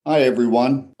Hi,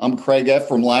 everyone. I'm Craig F.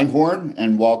 from Langhorne,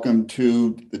 and welcome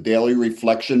to the Daily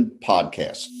Reflection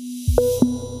Podcast.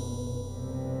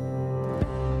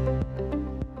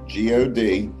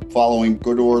 God, following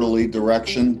good orderly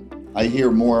direction. I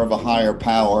hear more of a higher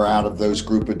power out of those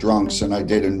group of drunks than I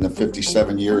did in the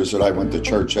 57 years that I went to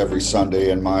church every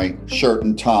Sunday in my shirt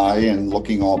and tie and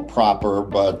looking all proper,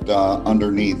 but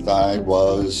underneath I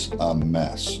was a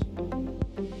mess.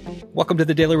 Welcome to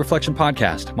the Daily Reflection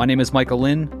Podcast. My name is Michael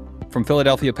Lynn from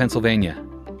Philadelphia, Pennsylvania.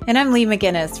 And I'm Lee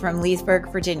McGinnis from Leesburg,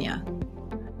 Virginia.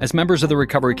 As members of the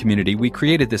recovery community, we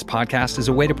created this podcast as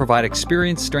a way to provide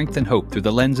experience, strength, and hope through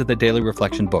the lens of the Daily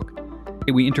Reflection book.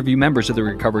 We interview members of the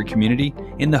recovery community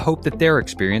in the hope that their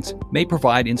experience may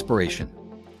provide inspiration.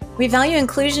 We value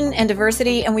inclusion and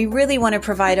diversity, and we really want to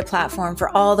provide a platform for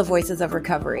all the voices of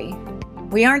recovery.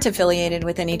 We aren't affiliated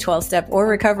with any 12-step or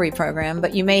recovery program,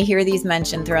 but you may hear these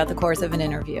mentioned throughout the course of an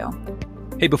interview.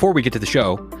 Hey, before we get to the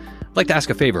show, I'd like to ask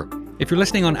a favor. If you're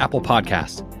listening on Apple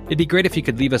Podcasts, it'd be great if you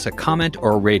could leave us a comment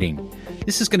or a rating.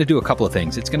 This is going to do a couple of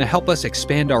things. It's going to help us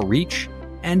expand our reach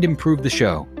and improve the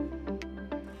show.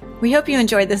 We hope you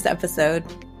enjoyed this episode.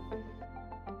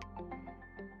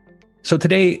 So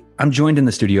today, I'm joined in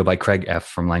the studio by Craig F.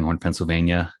 from Langhorne,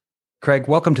 Pennsylvania. Craig,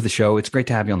 welcome to the show. It's great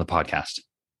to have you on the podcast.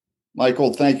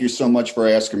 Michael, thank you so much for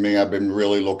asking me. I've been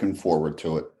really looking forward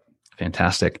to it.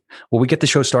 Fantastic. Well, we get the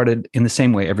show started in the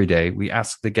same way every day. We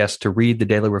ask the guests to read the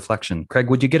daily reflection. Craig,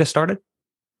 would you get us started?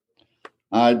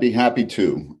 I'd be happy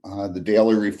to. The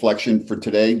daily reflection for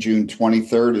today, June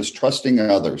 23rd, is trusting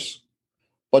others.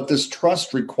 But does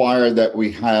trust require that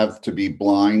we have to be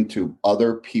blind to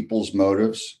other people's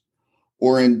motives,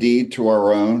 or indeed to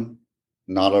our own?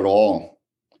 Not at all.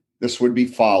 This would be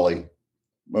folly.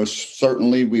 Most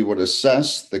certainly, we would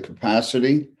assess the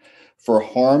capacity for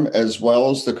harm as well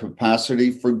as the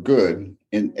capacity for good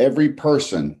in every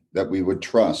person that we would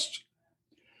trust.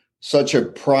 Such a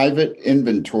private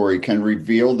inventory can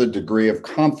reveal the degree of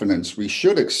confidence we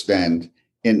should extend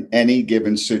in any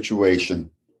given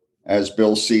situation. As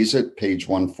Bill sees it, page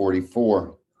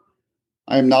 144.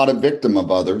 I am not a victim of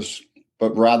others,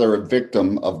 but rather a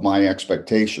victim of my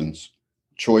expectations,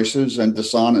 choices, and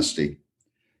dishonesty.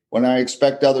 When I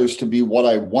expect others to be what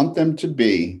I want them to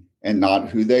be and not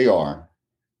who they are,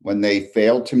 when they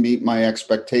fail to meet my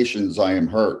expectations, I am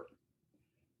hurt.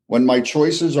 When my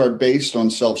choices are based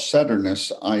on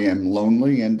self-centeredness, I am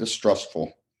lonely and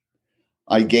distrustful.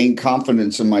 I gain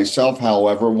confidence in myself,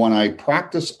 however, when I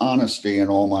practice honesty in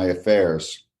all my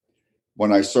affairs.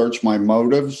 When I search my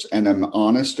motives and am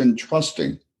honest and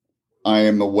trusting, I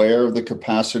am aware of the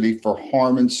capacity for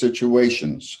harm in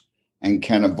situations and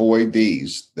can avoid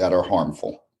these that are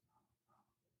harmful.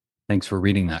 Thanks for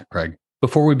reading that, Craig.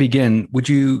 Before we begin, would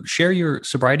you share your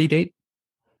sobriety date?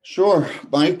 Sure,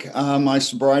 Mike. My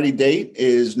sobriety date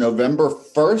is November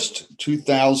 1st,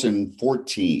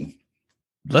 2014.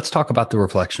 Let's talk about the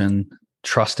reflection.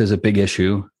 Trust is a big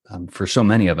issue for so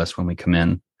many of us when we come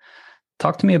in.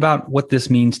 Talk to me about what this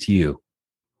means to you.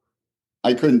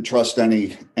 I couldn't trust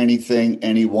anything,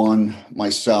 anyone,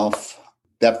 myself.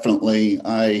 Definitely,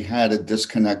 I had a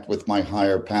disconnect with my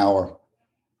higher power.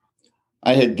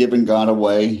 I had given God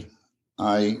away.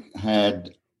 I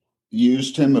had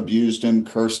used him, abused him,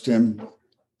 cursed him,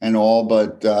 and all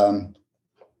but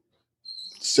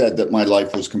said that my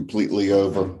life was completely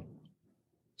over.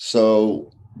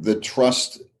 So the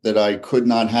trust that I could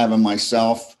not have in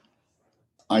myself,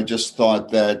 I just thought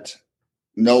that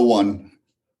no one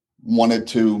wanted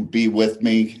to be with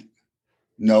me.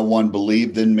 No one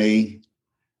believed in me.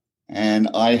 And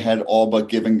I had all but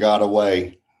given God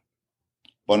away.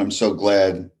 But I'm so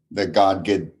glad that God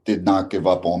did not give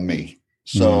up on me.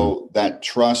 So that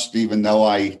trust, even though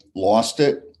I lost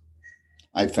it,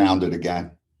 I found it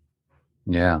again.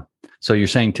 Yeah. So you're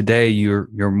saying today you're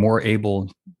more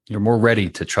ready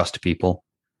to trust people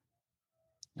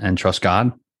and trust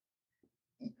God?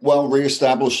 Well,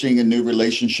 reestablishing a new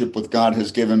relationship with God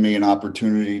has given me an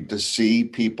opportunity to see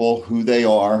people who they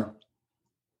are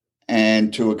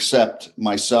and to accept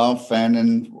myself.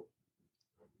 And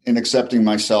in accepting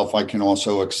myself, I can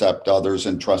also accept others,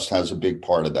 and trust has a big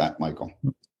part of that, Michael.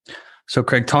 So,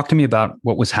 Craig, talk to me about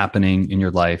what was happening in your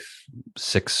life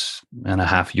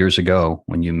 6.5 years ago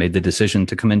when you made the decision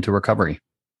to come into recovery.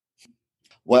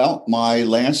 Well, my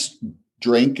last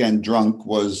drink and drunk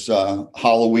was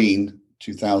Halloween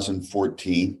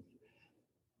 2014.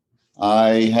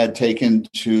 I had taken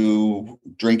to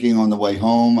drinking on the way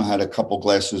home. I had a couple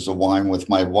glasses of wine with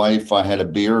my wife. I had a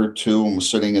beer or two and was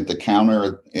sitting at the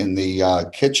counter in the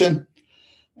kitchen.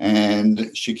 And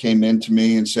she came in to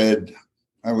me and said,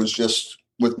 I was just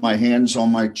with my hands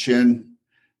on my chin,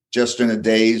 just in a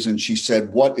daze. And she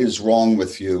said, "What is wrong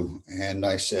with you?" And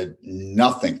I said,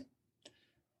 "Nothing."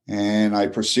 And I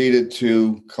proceeded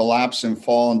to collapse and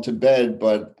fall into bed.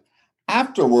 But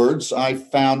afterwards, I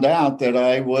found out that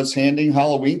I was handing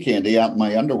Halloween candy out in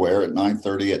my underwear at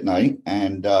 9:30 at night,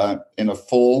 and in a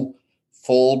full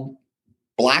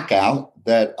blackout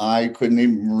that I couldn't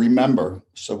even remember.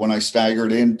 So when I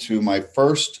staggered into my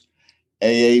first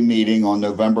AA meeting on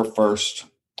November 1st,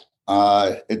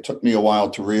 it took me a while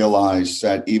to realize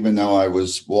that even though I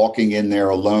was walking in there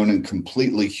alone and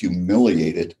completely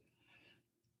humiliated,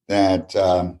 that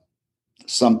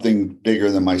something bigger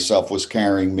than myself was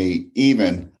carrying me,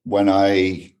 even when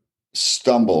I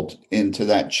stumbled into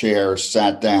that chair,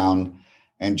 sat down,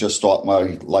 and just thought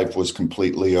my life was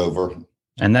completely over.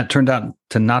 And that turned out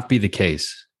to not be the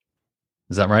case.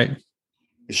 Is that right?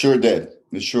 It sure did.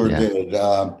 It sure did.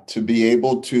 To be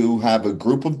able to have a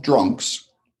group of drunks,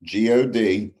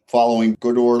 GOD, following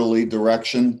good orderly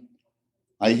direction,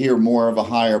 I hear more of a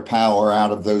higher power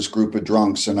out of those group of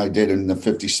drunks than I did in the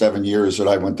 57 years that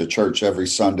I went to church every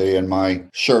Sunday in my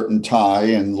shirt and tie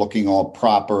and looking all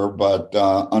proper. But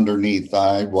underneath,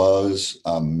 I was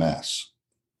a mess.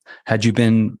 Had you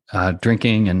been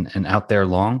drinking and out there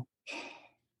long?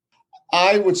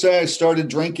 I would say I started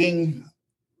drinking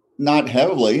not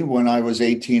heavily when I was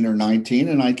 18 or 19,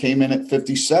 and I came in at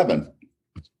 57.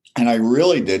 And I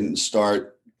really didn't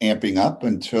start amping up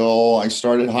until I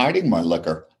started hiding my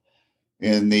liquor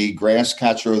in the grass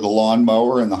catcher of the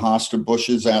lawnmower and the hosta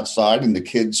bushes outside and the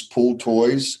kids' pool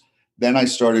toys. Then I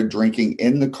started drinking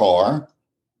in the car.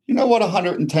 You know what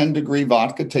 110-degree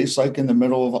vodka tastes like in the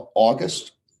middle of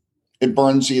August? It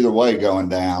burns either way going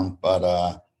down.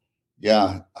 But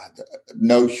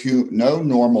no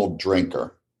normal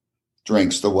drinker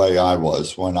drinks the way I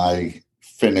was when I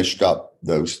finished up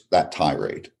that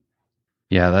tirade.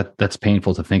 Yeah, that's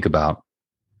painful to think about.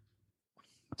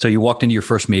 So you walked into your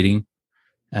first meeting,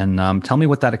 and tell me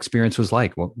what that experience was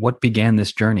like. What began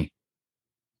this journey?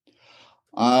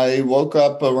 I woke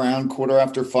up around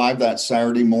 5:15 that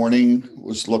Saturday morning,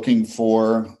 was looking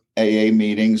for AA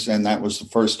meetings, and that was the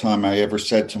first time I ever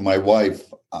said to my wife,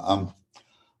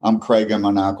 I'm Craig, I'm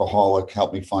an alcoholic,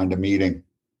 help me find a meeting.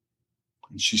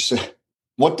 And she said,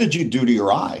 "What did you do to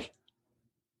your eye?"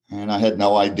 And I had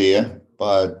no idea.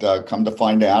 But come to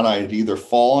find out, I had either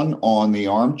fallen on the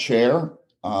armchair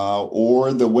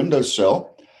or the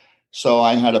windowsill. So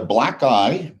I had a black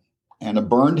eye and a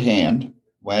burned hand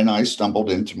when I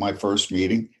stumbled into my first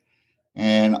meeting.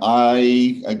 And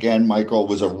Michael, it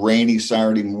was a rainy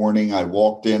Saturday morning. I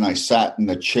walked in, I sat in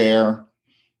the chair,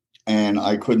 and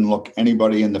I couldn't look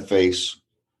anybody in the face,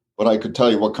 but I could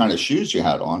tell you what kind of shoes you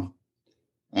had on.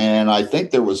 And I think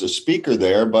there was a speaker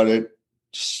there, but it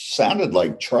sounded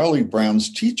like Charlie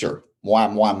Brown's teacher.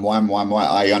 Wham, wham, wham, wham,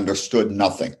 wham. I understood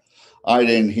nothing. I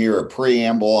didn't hear a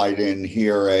preamble. I didn't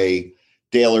hear a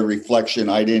daily reflection.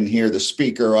 I didn't hear the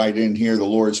speaker. I didn't hear the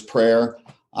Lord's Prayer.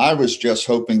 I was just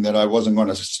hoping that I wasn't going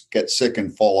to get sick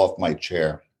and fall off my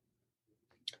chair.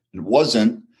 It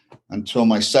wasn't until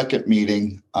my second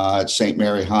meeting at St.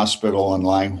 Mary Hospital in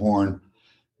Langhorne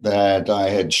that I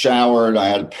had showered, I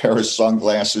had a pair of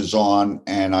sunglasses on,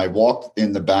 and I walked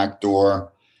in the back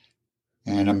door,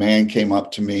 and a man came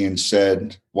up to me and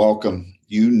said, "Welcome.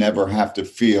 You never have to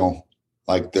feel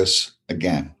like this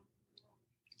again."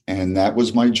 And that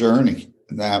was my journey.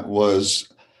 That was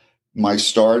my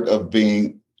start of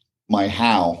being my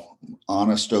how,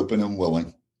 honest, open, and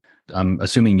willing. I'm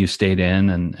assuming you stayed in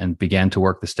and began to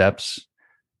work the steps.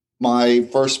 My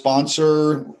first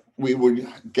sponsor, we would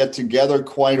get together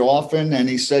quite often. And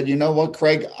he said, "You know what,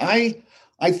 Craig, I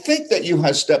think that you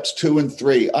have steps 2 and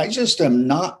 3. I just am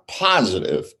not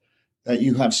positive that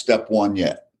you have step 1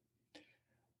 yet."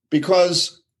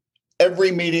 Because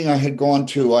every meeting I had gone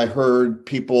to, I heard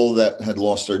people that had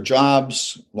lost their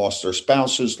jobs, lost their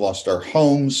spouses, lost their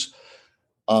homes,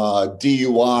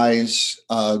 DUIs,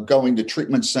 going to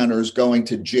treatment centers, going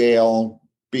to jail,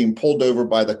 being pulled over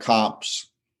by the cops.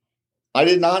 I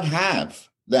did not have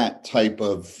that type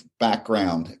of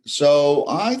background. So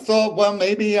I thought, well,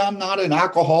 maybe I'm not an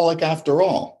alcoholic after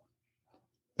all.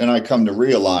 Then I come to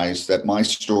realize that my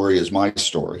story is my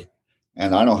story,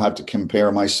 and I don't have to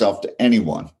compare myself to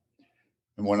anyone.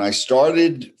 And when I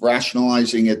started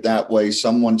rationalizing it that way,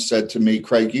 someone said to me,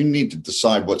 "Craig, you need to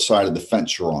decide what side of the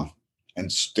fence you're on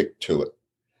and stick to it."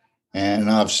 And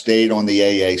I've stayed on the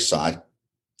AA side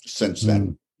since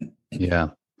then. Yeah.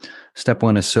 Step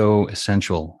 1 is so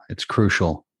essential. It's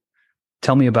crucial.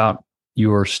 Tell me about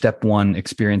your step 1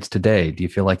 experience today. Do you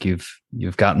feel like you've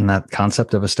gotten that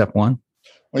concept of a step 1?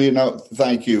 Well,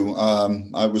 thank you.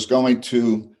 I was going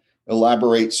to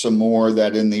elaborate some more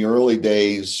that in the early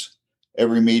days,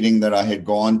 every meeting that I had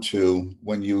gone to,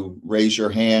 when you raise your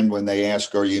hand, when they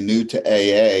ask, are you new to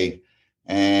AA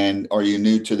and are you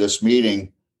new to this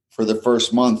meeting? For the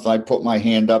first month, I put my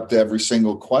hand up to every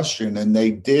single question and they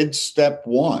did step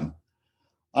one.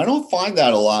 I don't find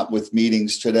that a lot with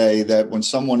meetings today, that when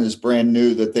someone is brand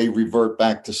new, that they revert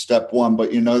back to step one,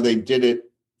 but they did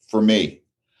it for me.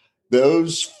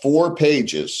 Those 4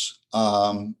 pages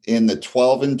in the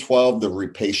 12 and 12, the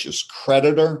rapacious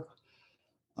creditor,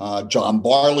 John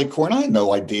Barleycorn. I had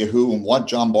no idea who and what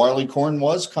John Barleycorn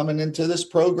was coming into this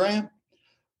program.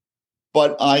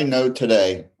 But I know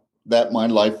today that my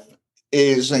life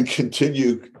is and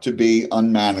continue to be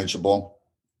unmanageable,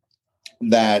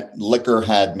 that liquor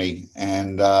had me,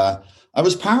 and I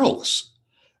was powerless.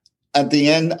 At the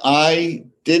end, I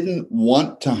didn't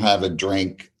want to have a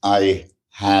drink. I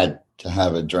had to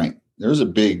have a drink. There's a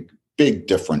big, big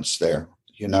difference there,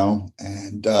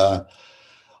 and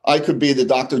I could be the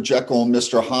Dr. Jekyll and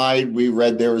Mr. Hyde. We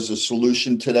read There Is a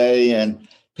Solution today, and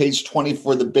page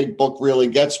 24 of the big book really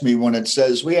gets me when it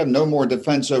says we have no more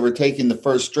defense over taking the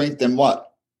first drink than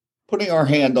what? Putting our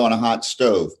hand on a hot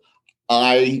stove.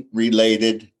 I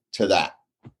related to that.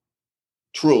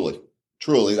 Truly.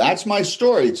 That's my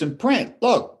story. It's in print.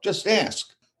 Look, just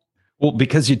ask. Well,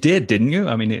 because you did, didn't you?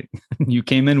 I mean, you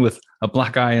came in with a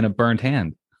black eye and a burned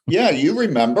hand. Yeah, you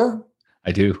remember.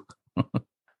 I do.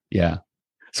 Yeah.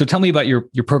 So tell me about your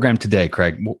program today,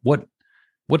 Craig. What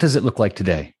does it look like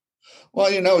today? Well,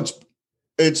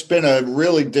 it's been a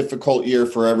really difficult year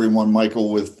for everyone,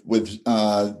 Michael, with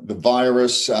the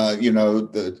virus,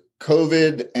 the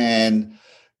COVID and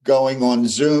going on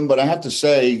Zoom. But I have to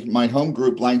say, my home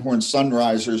group, Langhorne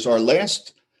Sunrisers, our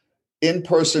last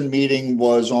in-person meeting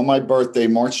was on my birthday,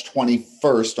 March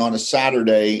 21st, on a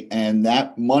Saturday. And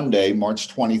that Monday,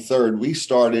 March 23rd, we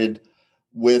started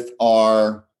with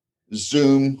our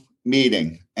Zoom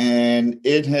meeting. And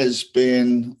it has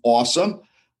been awesome.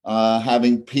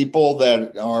 Having people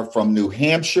that are from New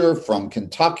Hampshire, from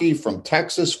Kentucky, from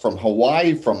Texas, from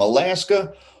Hawaii, from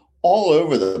Alaska, all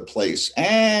over the place.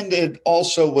 And it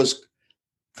also was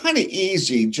kind of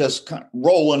easy, just kind of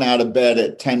rolling out of bed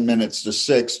at 10 minutes to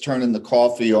 6, turning the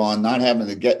coffee on, not having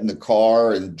to get in the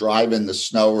car and drive in the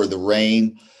snow or the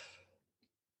rain.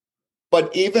 But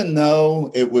even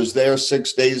though it was there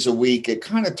 6 days a week, it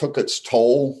kind of took its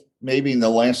toll. Maybe in the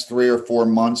last 3 or 4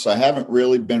 months, I haven't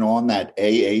really been on that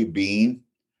AA beam.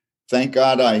 Thank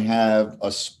God I have a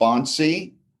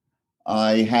sponsee.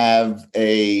 I have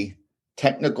a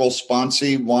technical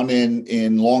sponsee, one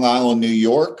in Long Island, New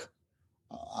York.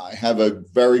 I have a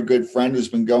very good friend who's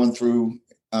been going through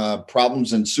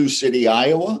problems in Sioux City,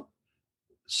 Iowa.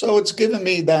 So it's given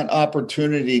me that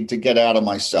opportunity to get out of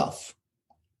myself.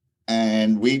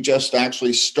 And we just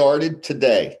actually started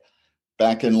today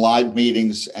back in live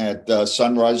meetings at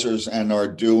Sunrisers and are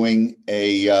doing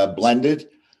a blended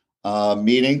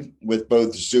meeting with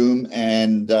both Zoom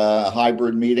and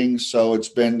hybrid meetings. So it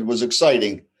was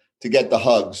exciting to get the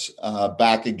hugs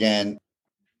back again.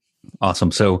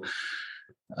 Awesome. So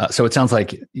it sounds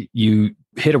like you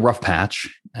hit a rough patch,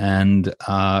 and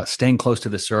staying close to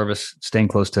the service, staying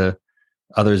close to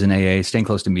others in AA, staying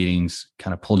close to meetings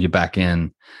kind of pulled you back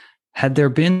in. Had there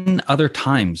been other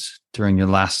times during your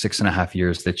last 6.5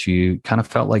 years that you kind of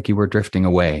felt like you were drifting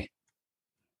away?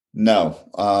 No,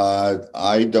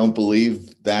 I don't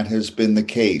believe that has been the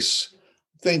case.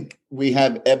 I think we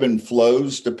have ebb and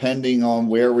flows depending on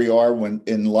where we are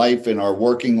in life, in our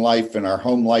working life, in our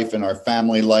home life, in our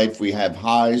family life. We have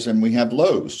highs and we have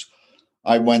lows.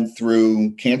 I went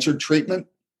through cancer treatment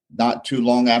not too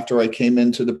long after I came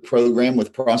into the program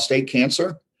with prostate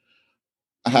cancer.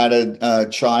 I had a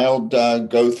child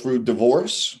go through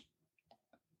divorce,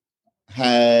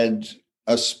 had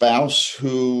a spouse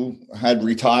who had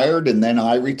retired, and then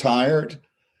I retired.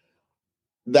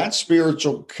 That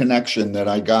spiritual connection that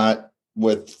I got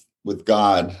with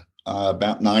God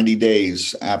about 90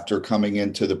 days after coming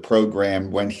into the program,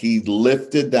 when he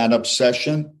lifted that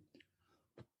obsession,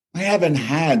 I haven't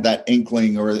had that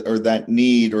inkling or that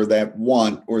need or that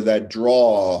want or that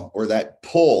draw or that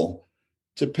pull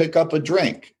to pick up a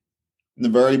drink. In the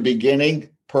very beginning,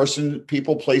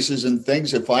 people, places, and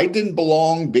things, if I didn't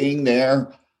belong being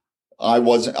there, I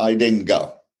didn't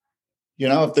go.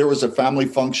 If there was a family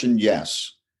function,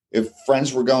 yes. If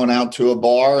friends were going out to a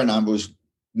bar and I was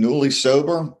newly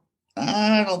sober,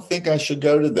 I don't think I should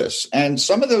go to this. And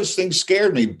some of those things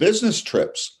scared me. Business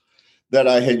trips that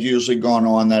I had usually gone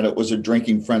on, that it was a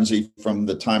drinking frenzy from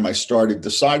the time I started,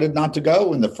 decided not to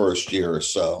go in the first year or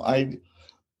so.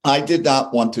 I did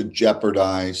not want to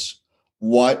jeopardize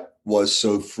what was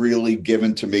so freely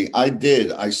given to me. I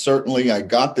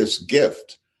got this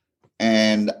gift,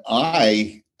 and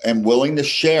I am willing to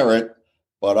share it,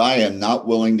 but I am not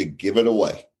willing to give it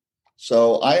away.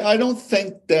 So I don't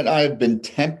think that I've been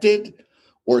tempted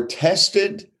or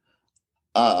tested,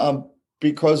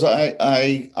 because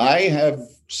I have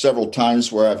several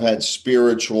times where I've had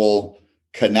spiritual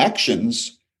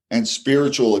connections and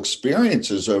spiritual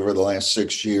experiences over the last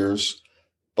 6 years,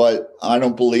 but I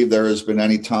don't believe there has been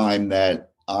any time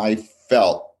that I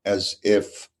felt as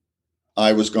if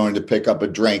I was going to pick up a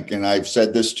drink. And I've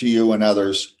said this to you and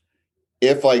others.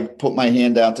 If I put my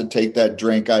hand out to take that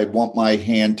drink, I want my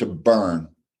hand to burn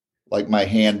like my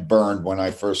hand burned when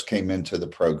I first came into the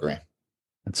program.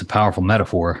 That's a powerful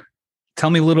metaphor. Tell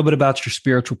me a little bit about your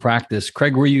spiritual practice.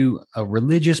 Craig, were you a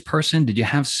religious person? Did you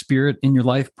have spirit in your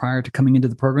life prior to coming into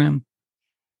the program?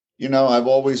 I've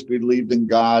always believed in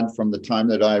God from the time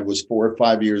that I was 4 or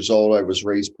 5 years old. I was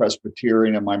raised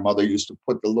Presbyterian, and my mother used to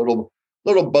put the little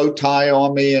bow tie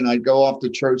on me, and I'd go off to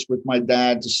church with my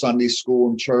dad to Sunday school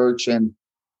and church, and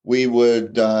we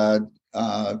would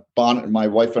bond. My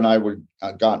wife and I would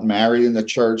got married in the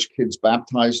church, kids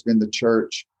baptized in the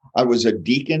church. I was a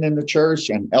deacon in the church,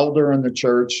 an elder in the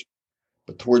church,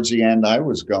 but towards the end, I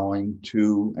was going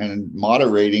to and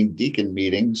moderating deacon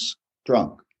meetings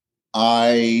drunk.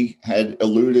 I had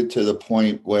alluded to the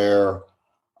point where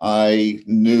I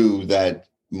knew that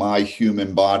my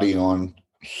human body on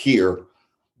here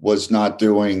was not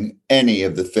doing any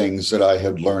of the things that I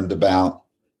had learned about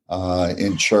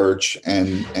in church,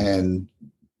 and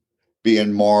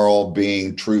being moral,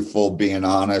 being truthful, being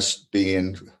honest,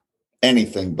 being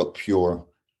anything but pure.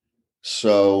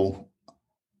 So,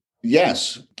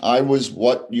 yes, I was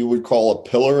what you would call a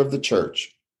pillar of the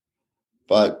church,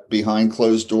 but behind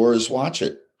closed doors, watch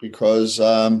it, because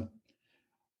I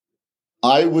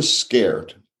was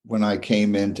scared when I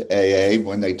came into AA,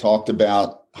 when they talked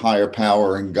about higher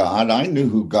power and God. I knew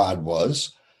who God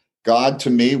was. God to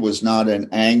me was not an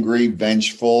angry,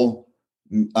 vengeful,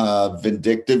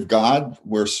 vindictive God,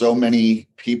 where so many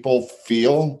people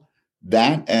feel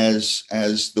that as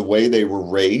the way they were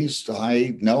raised.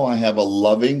 I know I have a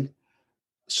loving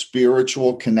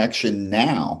spiritual connection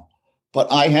now,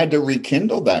 but I had to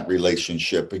rekindle that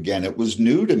relationship again. It was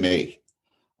new to me.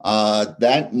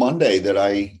 That Monday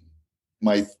that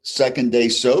my second day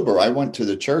sober, I went to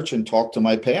the church and talked to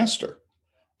my pastor,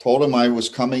 told him I was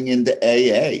coming into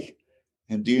AA.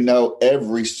 And do you know,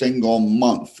 every single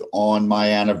month on my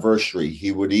anniversary,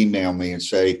 he would email me and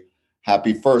say,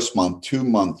 happy first month, 2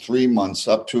 months, 3 months,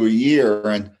 up to a year.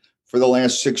 And for the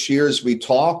last 6 years, we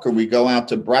talk or we go out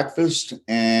to breakfast.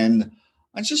 And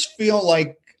I just feel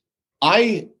like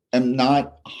I am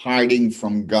not hiding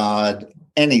from God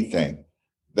anything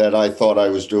that I thought I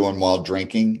was doing while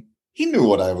drinking. He knew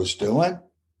what I was doing.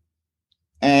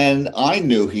 And I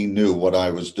knew he knew what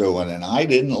I was doing, and I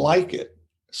didn't like it.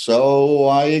 So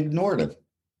I ignored him.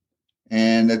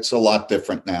 And it's a lot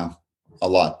different now, a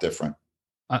lot different.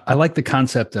 I like the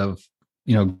concept of,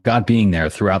 God being there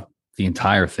throughout the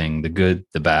entire thing, the good,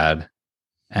 the bad,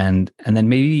 and then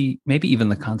maybe even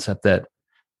the concept that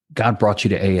God brought you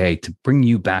to AA to bring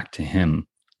you back to him.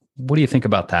 What do you think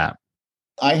about that?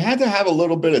 I had to have a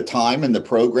little bit of time in the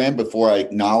program before I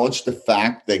acknowledged the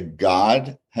fact that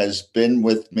God has been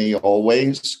with me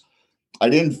always. I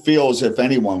didn't feel as if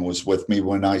anyone was with me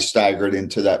when I staggered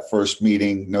into that first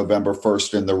meeting, November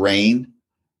 1st, in the rain.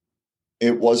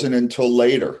 It wasn't until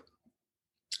later.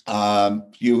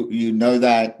 You know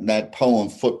that poem,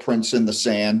 Footprints in the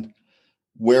Sand.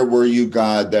 Where were you,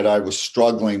 God, that I was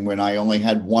struggling when I only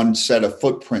had one set of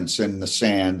footprints in the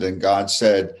sand? And God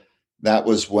said, that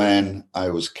was when I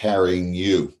was carrying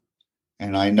you.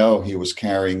 And I know he was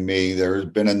carrying me. There has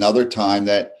been another time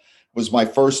that was my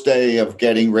first day of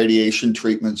getting radiation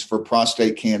treatments for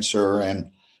prostate cancer. And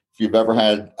if you've ever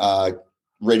had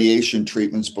radiation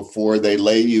treatments before, they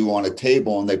lay you on a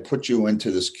table and they put you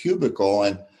into this cubicle,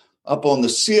 and up on the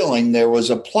ceiling, there was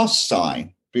a plus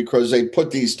sign because they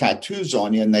put these tattoos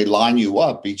on you and they line you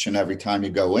up each and every time you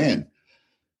go in.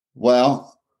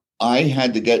 Well, I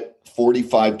had to get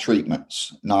 45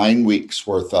 treatments, 9 weeks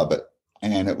worth of it.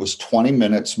 And it was 20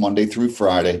 minutes Monday through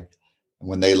Friday. And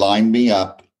when they lined me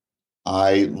up,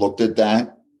 I looked at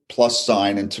that plus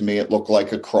sign, and to me, it looked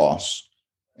like a cross.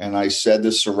 And I said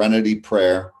the Serenity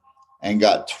Prayer and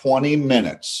got 20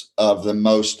 minutes of the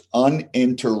most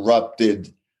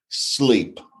uninterrupted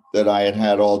sleep that I had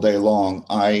had all day long.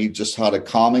 I just had a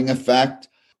calming effect.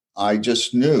 I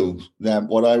just knew that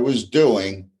what I was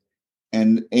doing,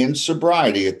 and in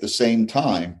sobriety at the same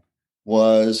time,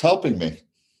 was helping me.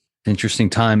 Interesting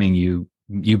timing, you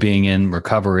being in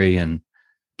recovery and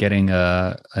getting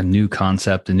a new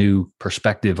concept, a new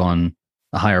perspective on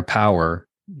a higher power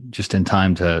just in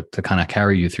time to kind of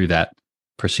carry you through that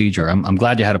procedure. I'm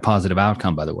glad you had a positive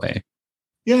outcome, by the way.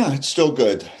 Yeah, it's still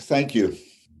good. Thank you.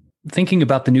 Thinking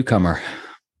about the newcomer,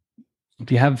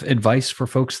 do you have advice for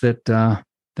folks that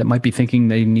might be thinking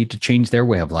they need to change their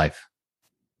way of life?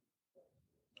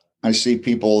 I see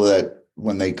people that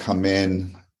when they come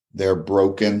in, they're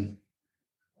broken.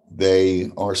 They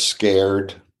are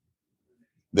scared.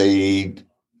 They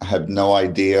have no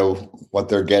idea what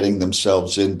they're getting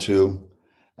themselves into.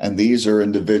 And these are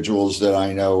individuals that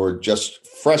I know are just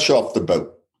fresh off the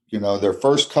boat. You know, their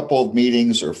first couple of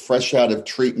meetings are fresh out of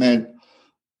treatment,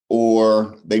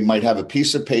 or they might have a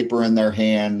piece of paper in their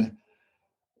hand.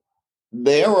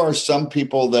 There are some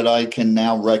people that I can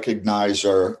now recognize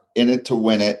are in it to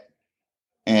win it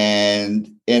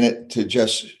and in it to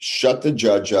just shut the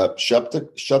judge up, shut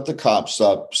the cops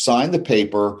up, sign the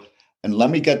paper, and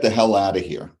let me get the hell out of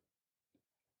here.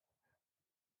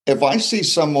 If I see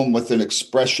someone with an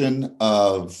expression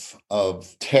of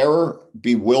terror,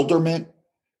 bewilderment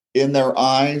in their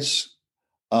eyes,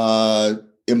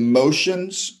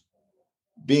 emotions,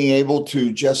 being able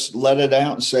to just let it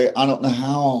out and say, I don't know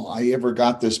how I ever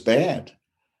got this bad.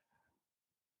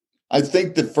 I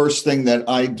think the first thing that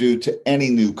I do to any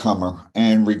newcomer,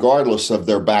 and regardless of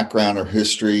their background or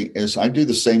history, is I do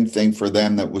the same thing for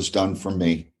them that was done for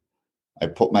me. I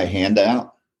put my hand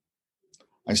out.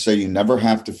 I say, you never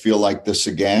have to feel like this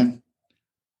again.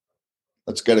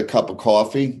 Let's get a cup of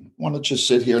coffee. Why don't you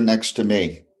sit here next to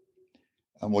me?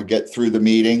 And we'll get through the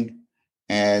meeting.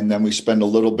 And then we spend a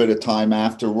little bit of time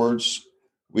afterwards.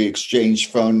 We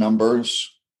exchange phone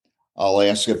numbers. I'll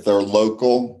ask if they're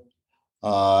local.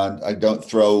 I don't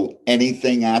throw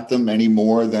anything at them any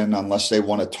more than unless they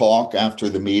want to talk after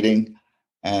the meeting,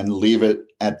 and leave it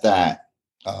at that.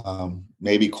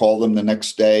 Maybe call them the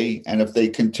next day. And if they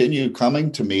continue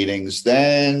coming to meetings,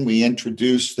 then we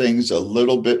introduce things a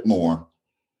little bit more.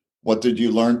 What did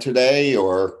you learn today?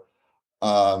 Or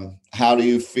how do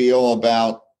you feel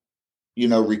about,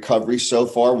 recovery so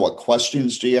far? What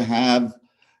questions do you have?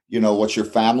 What's your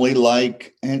family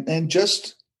like? And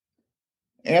just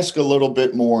ask a little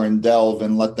bit more and delve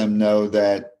and let them know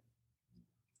that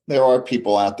there are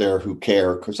people out there who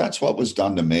care, because that's what was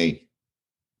done to me.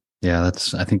 Yeah,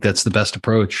 I think that's the best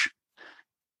approach.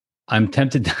 I'm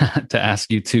tempted to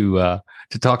ask you to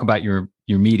talk about your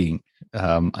meeting.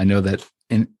 I know that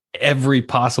in every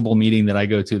possible meeting that I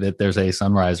go to, that there's a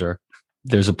Sunriser,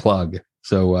 there's a plug.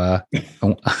 So I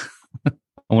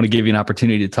want to give you an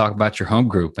opportunity to talk about your home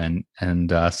group and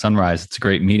Sunrise. It's a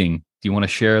great meeting. Do you want to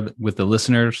share with the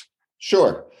listeners?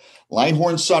 Sure.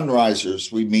 Langhorne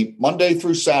Sunrisers. We meet Monday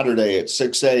through Saturday at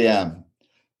 6 a.m.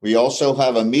 We also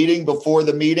have a meeting before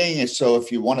the meeting. And so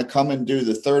if you want to come and do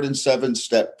the 3rd and 7th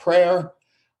step prayer,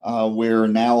 we're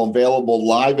now available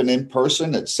live and in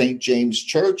person at St. James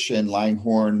Church in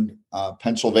Langhorne,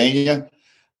 Pennsylvania.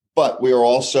 But we are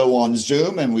also on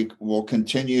Zoom, and we will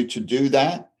continue to do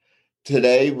that.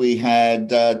 Today, we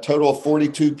had a total of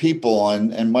 42 people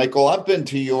on. And Michael, I've been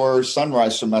to your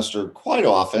Sunrise semester quite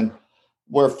often,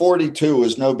 where 42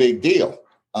 is no big deal.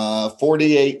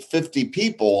 48, 50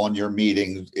 people on your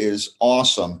meeting is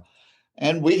awesome.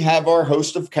 And we have our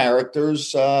host of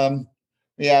characters.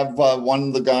 We have one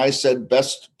of the guys said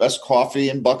best coffee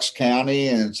in Bucks County,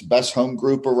 and it's the best home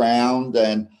group around.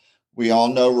 And we all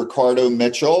know Ricardo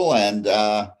Mitchell, and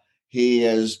he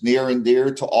is near and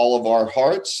dear to all of our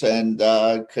hearts, and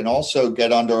can also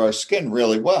get under our skin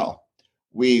really well.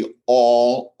 We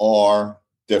all are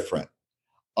different.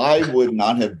 I would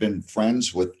not have been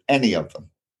friends with any of them,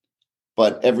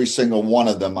 but every single one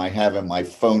of them I have in my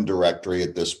phone directory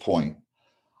at this point.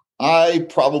 I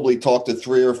probably talk to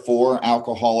 3 or 4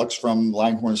 alcoholics from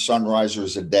Langhorne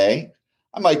Sunrisers a day.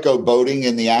 I might go boating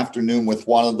in the afternoon with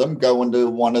one of them, go into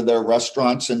one of their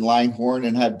restaurants in Langhorne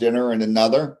and have dinner in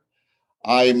another.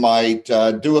 I might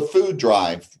do a food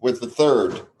drive with the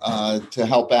third to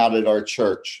help out at our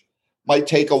church. Might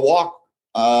take a walk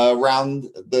around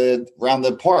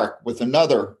the park with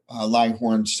another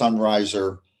Langhorne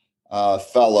Sunriser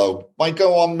fellow. Might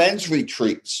go on men's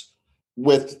retreats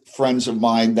with friends of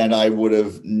mine that I would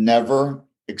have never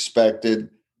expected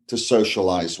to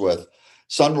socialize with.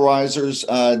 Sunrisers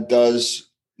does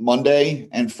Monday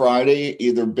and Friday,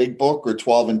 either Big Book or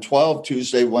 12 and 12.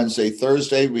 Tuesday, Wednesday,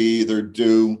 Thursday, we either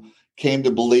do Came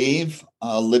to Believe,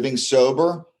 Living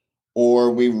Sober, or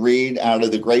we read out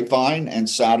of the Grapevine. And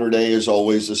Saturday is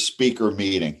always a speaker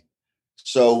meeting.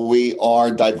 So we are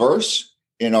diverse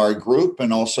in our group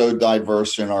and also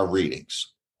diverse in our readings.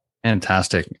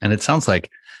 Fantastic. And it sounds like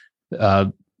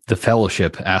the the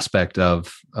fellowship aspect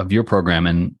of your program,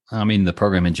 and I mean the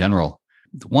program in general.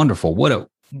 Wonderful. What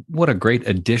a great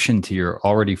addition to your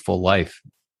already full life.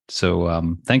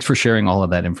 So thanks for sharing all of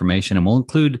that information, and we'll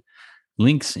include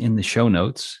links in the show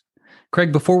notes.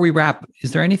 Craig, before we wrap,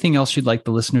 is there anything else you'd like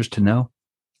the listeners to know?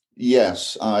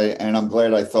 Yes, and I'm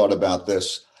glad I thought about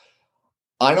this.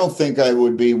 I don't think I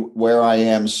would be where I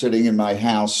am sitting in my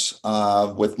house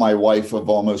with my wife of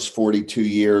almost 42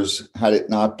 years had it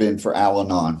not been for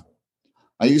Al-Anon.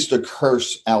 I used to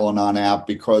curse Al-Anon out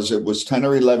because it was 10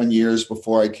 or 11 years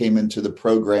before I came into the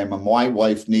program, and my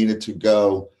wife needed to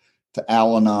go to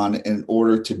Al-Anon in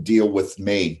order to deal with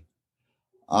me.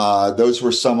 Those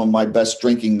were some of my best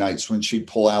drinking nights when she'd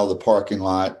pull out of the parking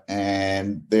lot.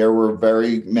 And there were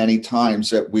very many times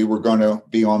that we were going to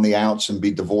be on the outs and be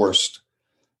divorced.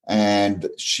 And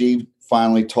she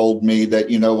finally told me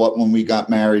that, you know what, when we got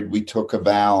married, we took a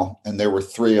vow, and there were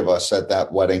 3 of us at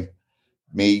that wedding,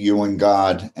 me, you, and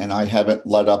God. And I haven't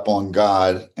let up on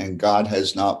God, and God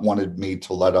has not wanted me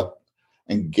to let up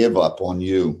and give up on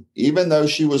you. Even though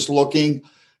she was looking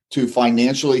to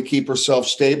financially keep herself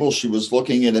stable, she was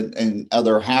looking at in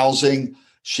other housing.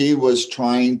 She was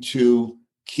trying to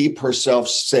keep herself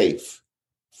safe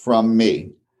from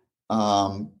me.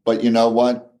 But you know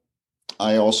what?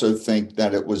 I also think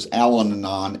that it was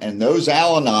Al-Anon and those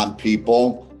Al-Anon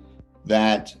people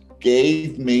that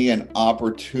gave me an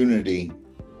opportunity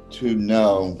to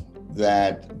know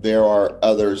that there are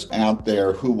others out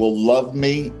there who will love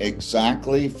me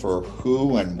exactly for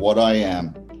who and what I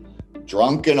am,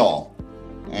 drunk and all.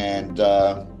 And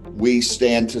we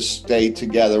stand to stay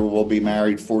together. We'll be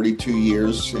married 42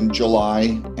 years in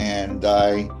July, and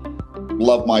I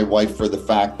love my wife for the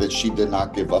fact that she did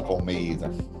not give up on me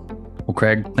either. Well,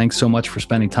 Craig, thanks so much for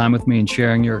spending time with me and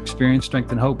sharing your experience, strength,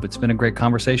 and hope. It's been a great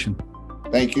conversation.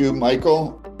 Thank you,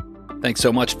 Michael. Thanks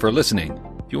so much for listening.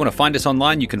 If you want to find us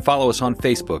online, you can follow us on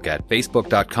Facebook at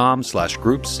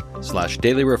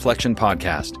facebook.com/groups/Daily Reflection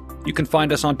Podcast. You can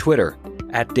find us on Twitter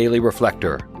at Daily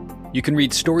Reflector. You can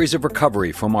read stories of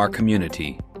recovery from our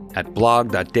community at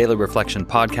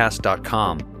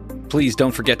blog.dailyreflectionpodcast.com. Please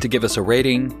don't forget to give us a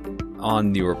rating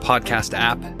on your podcast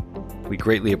app. We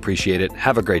greatly appreciate it.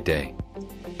 Have a great day.